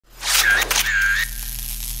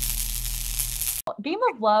Game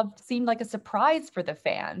of Love seemed like a surprise for the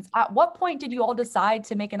fans. At what point did you all decide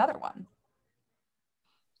to make another one?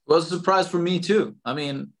 It was a surprise for me too. I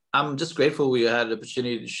mean, I'm just grateful we had the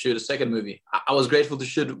opportunity to shoot a second movie. I was grateful to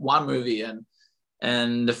shoot one movie,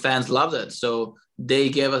 and the fans loved it. So they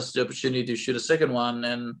gave us the opportunity to shoot a second one,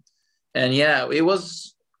 and yeah, it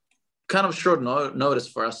was kind of short notice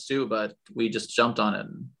for us too, but we just jumped on it.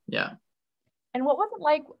 And yeah. And what was it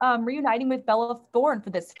like reuniting with Bella Thorne for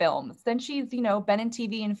this film? Since she's, been in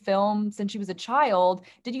TV and film since she was a child,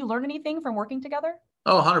 did you learn anything from working together?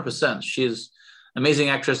 Oh, 100%. She's an amazing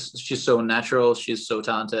actress. She's so natural. She's so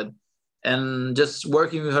talented. And just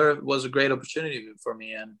working with her was a great opportunity for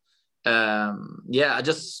me. And yeah,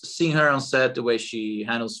 just seeing her on set, the way she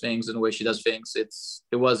handles things and the way she does things,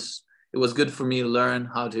 it was good for me to learn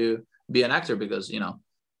how to be an actor because,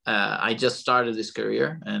 I just started this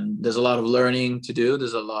career and there's a lot of learning to do.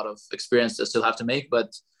 There's a lot of experience I still have to make, but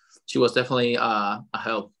she was definitely a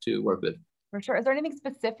help to work with. For sure. Is there anything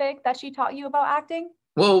specific that she taught you about acting?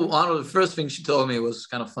 Well, one of the first things she told me was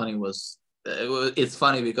kind of funny it's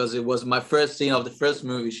funny because it was my first scene of the first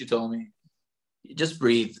movie. She told me, just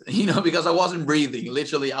breathe, because I wasn't breathing.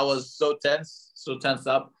 Literally, I was so tensed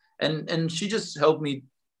up. And she just helped me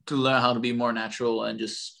to learn how to be more natural and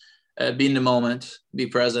just be in the moment, be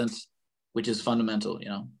present, which is fundamental.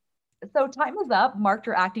 So Time Is Up marked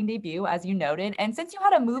your acting debut, as you noted. And since you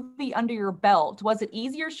had a movie under your belt, was it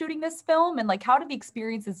easier shooting this film? And how did the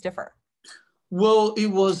experiences differ? Well,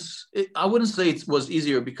 I wouldn't say it was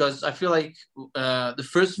easier because I feel like the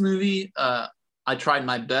first movie, I tried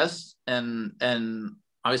my best. And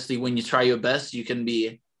obviously when you try your best, you can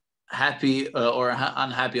be happy or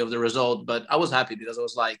unhappy of the result. But I was happy because I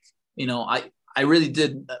was like, I really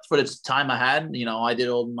did for the time I had, I did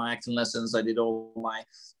all my acting lessons. I did all my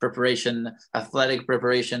preparation, athletic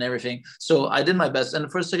preparation, everything. So I did my best. And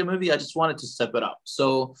for the second movie, I just wanted to step it up.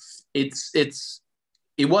 So it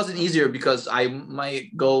wasn't easier because my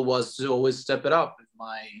goal was to always step it up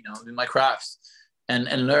in my crafts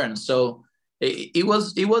and learn. So it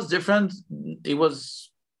was different. It was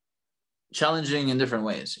challenging in different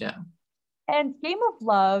ways. Yeah. And Game of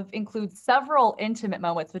Love includes several intimate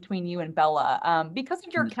moments between you and Bella. Because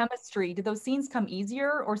of your chemistry, did those scenes come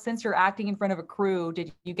easier? Or since you're acting in front of a crew,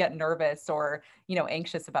 did you get nervous or,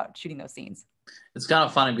 anxious about shooting those scenes? It's kind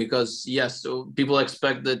of funny because, yes, so people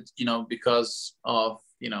expect that, because of,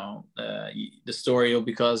 the story or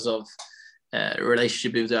because of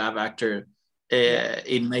relationship with the actor,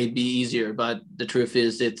 it may be easier. But the truth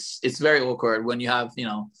is it's very awkward when you have,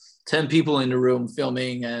 10 people in the room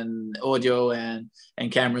filming and audio and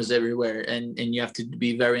cameras everywhere and you have to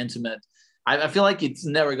be very intimate. I feel like it's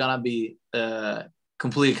never gonna be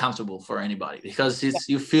completely comfortable for anybody because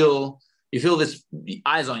you feel this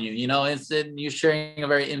eyes on you, you're sharing a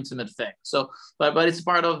very intimate thing. So but it's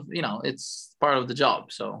part of it's part of the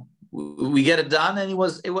job. So we get it done, and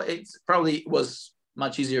it probably was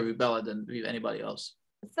much easier with Bella than with anybody else.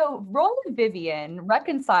 So Roy and Vivian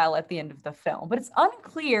reconcile at the end of the film, but it's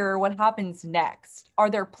unclear what happens next.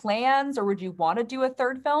 Are there plans, or would you want to do a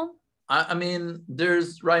third film? I mean,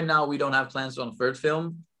 right now we don't have plans on a third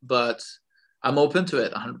film, but I'm open to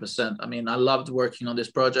it 100%. I mean, I loved working on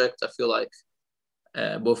this project. I feel like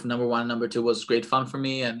both number one and number two was great fun for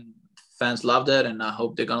me, and fans loved it, and I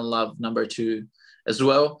hope they're gonna love number two as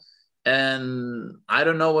well. And I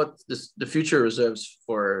don't know what the future reserves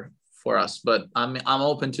for us, but I'm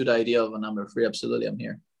open to the idea of a number three. Absolutely, I'm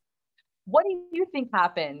here. What do you think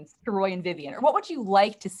happens to Roy and Vivian, or what would you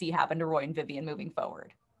like to see happen to Roy and Vivian moving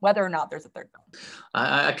forward, whether or not there's a third film?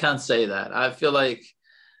 I can't say that. I feel like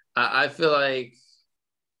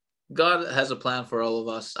God has a plan for all of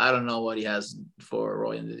us. I don't know what He has for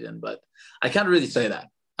Roy and Vivian, but I can't really say that.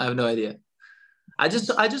 I have no idea. I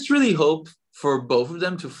just really hope for both of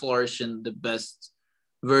them to flourish in the best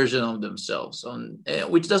version of themselves,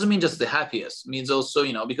 which doesn't mean just the happiest. It means also,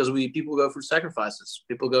 because people go through sacrifices,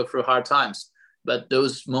 people go through hard times, but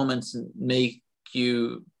those moments make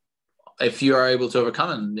you, if you are able to overcome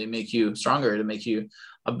them, they make you stronger, they make you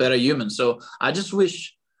a better human. So I just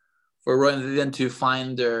wish for Roy and Vivian to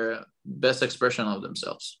find their best expression of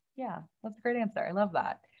themselves. Yeah, that's a great answer. I love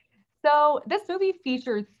that. So this movie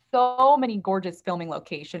features so many gorgeous filming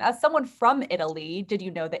locations. As someone from Italy, did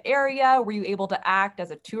you know the area? Were you able to act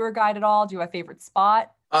as a tour guide at all? Do you have a favorite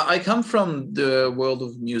spot? I come from the world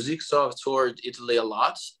of music, so I've toured Italy a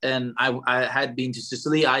lot, and I had been to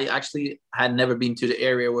Sicily. I actually had never been to the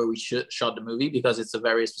area where we shot the movie because it's a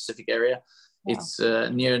very specific area. Yeah. It's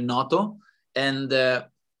near Noto, and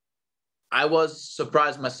I was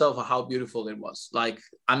surprised myself at how beautiful it was. Like,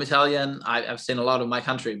 I'm Italian. I've seen a lot of my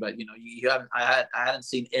country, but you know, you haven't. I hadn't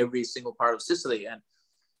seen every single part of Sicily, and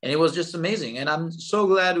it was just amazing. And I'm so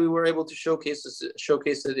glad we were able to showcase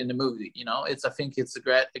it in the movie. You know, I think it's a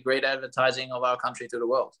great advertising of our country to the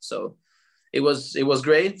world. So it was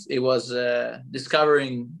great. It was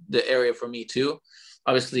discovering the area for me too.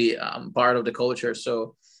 Obviously, I'm part of the culture,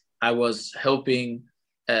 so I was helping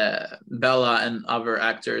Bella and other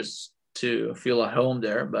actors to feel at home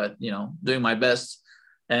there, but you know, doing my best.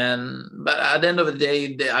 And but at the end of the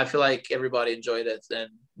day, I feel like everybody enjoyed it, and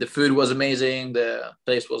the food was amazing, the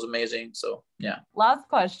place was amazing. So yeah. Last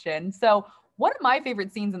question. So one of my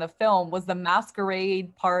favorite scenes in the film was the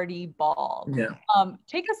masquerade party ball. Yeah.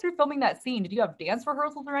 Take us through filming that scene. Did you have dance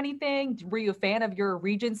rehearsals or anything? Were you a fan of your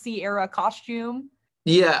Regency era costume?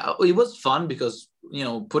 Yeah, it was fun because you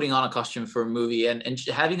know, putting on a costume for a movie and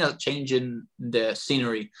having a change in the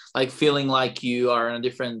scenery, like feeling like you are in a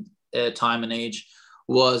different time and age,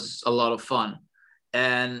 was a lot of fun.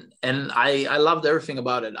 And I loved everything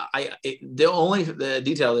about it. The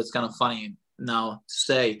detail that's kind of funny now to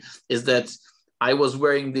say is that I was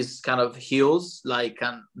wearing these kind of heels, like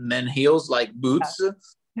men heels, like boots,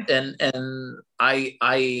 and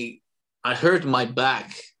I hurt my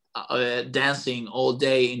back dancing all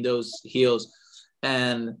day in those heels,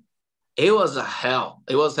 and it was a hell.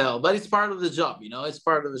 It was hell, but it's part of the job, you know. It's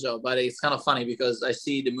part of the job. But it's kind of funny because I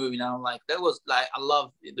see the movie now. I'm like, that was like, I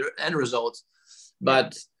love the end result,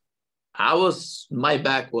 but my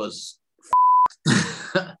back was,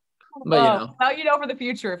 but you know. Now you know for the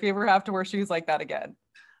future if you ever have to wear shoes like that again.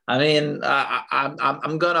 I mean,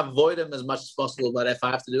 I'm gonna avoid them as much as possible, but if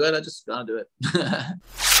I have to do it, I just gonna do it.